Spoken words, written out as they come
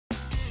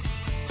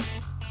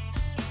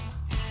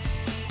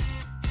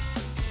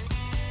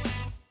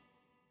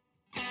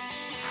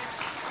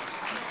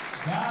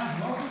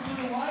Guys, welcome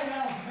to the White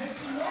House. Make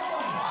some noise.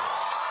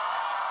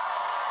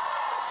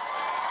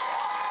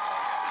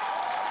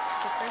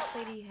 The First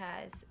Lady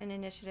has an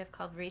initiative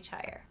called Reach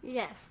Higher.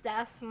 Yes,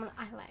 that's one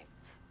I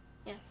liked.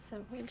 Yes, the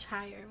Reach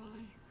Higher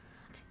one.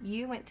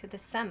 You went to the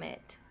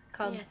summit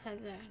called Yes, I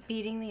did.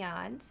 Beating the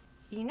Odds.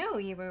 You know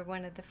you were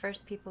one of the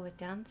first people with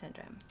Down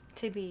syndrome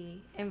to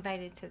be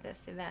invited to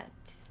this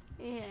event.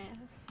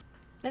 Yes.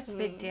 That's a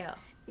big deal.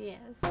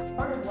 Yes.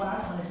 Part of what I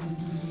want to do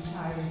through these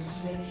hires is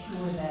to make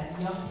sure that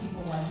young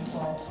people like you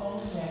all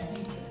own that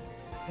future,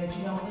 that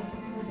you don't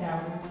listen to the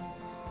doubters,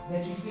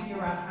 that you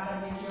figure out how to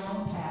make your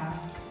own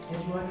path, that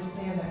you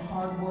understand that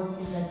hard work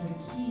is at the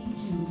key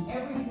to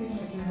everything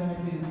that you're going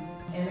to do,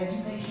 and that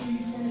you make sure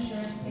you finish your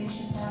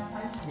education past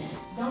high school.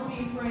 Don't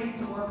be afraid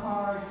to work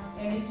hard,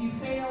 and if you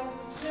fail,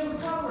 then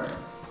recover.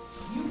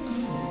 You can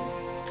do this.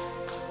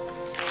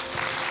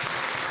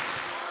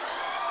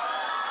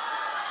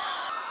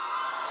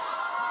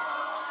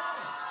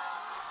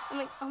 I'm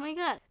like, oh my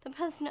God, the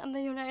President of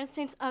the United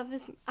States of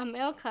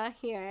America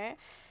here,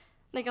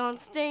 like on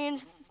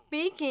stage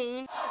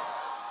speaking.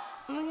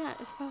 Oh my God,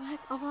 it's Barack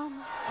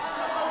Obama.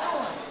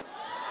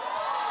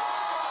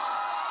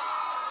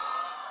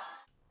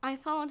 I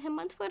followed him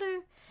on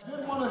Twitter. I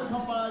did want to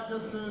come by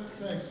just to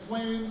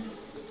explain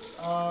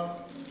why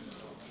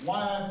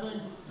I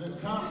think this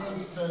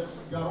conference that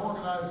got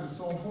organized is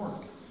so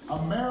important.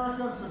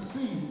 America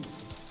succeeds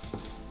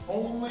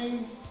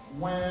only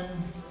when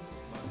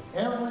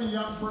every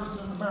young person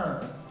in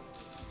America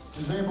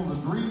is able to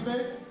dream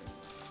big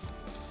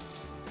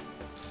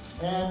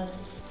and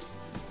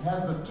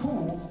has the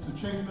tools to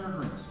chase their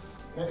dreams.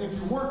 And if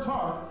you worked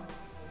hard,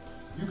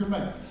 you can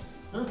make it.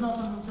 There's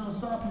nothing that's going to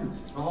stop you.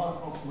 There are a lot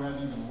of folks who have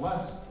even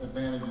less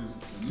advantages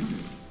than you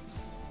do.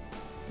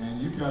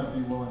 And you've got to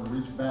be willing to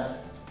reach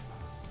back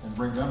and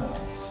bring them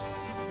along.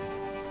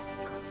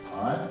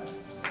 All right?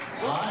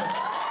 All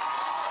right.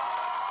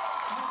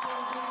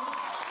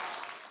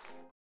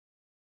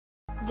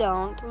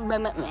 Don't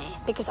limit me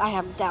because I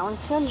have Down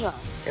syndrome.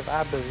 If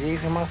I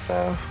believe in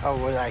myself or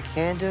what I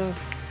can do,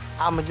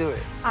 I'm gonna do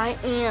it. I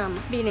am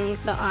beating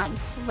the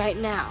odds right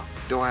now.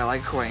 Do I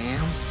like who I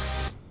am?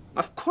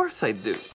 Of course I do.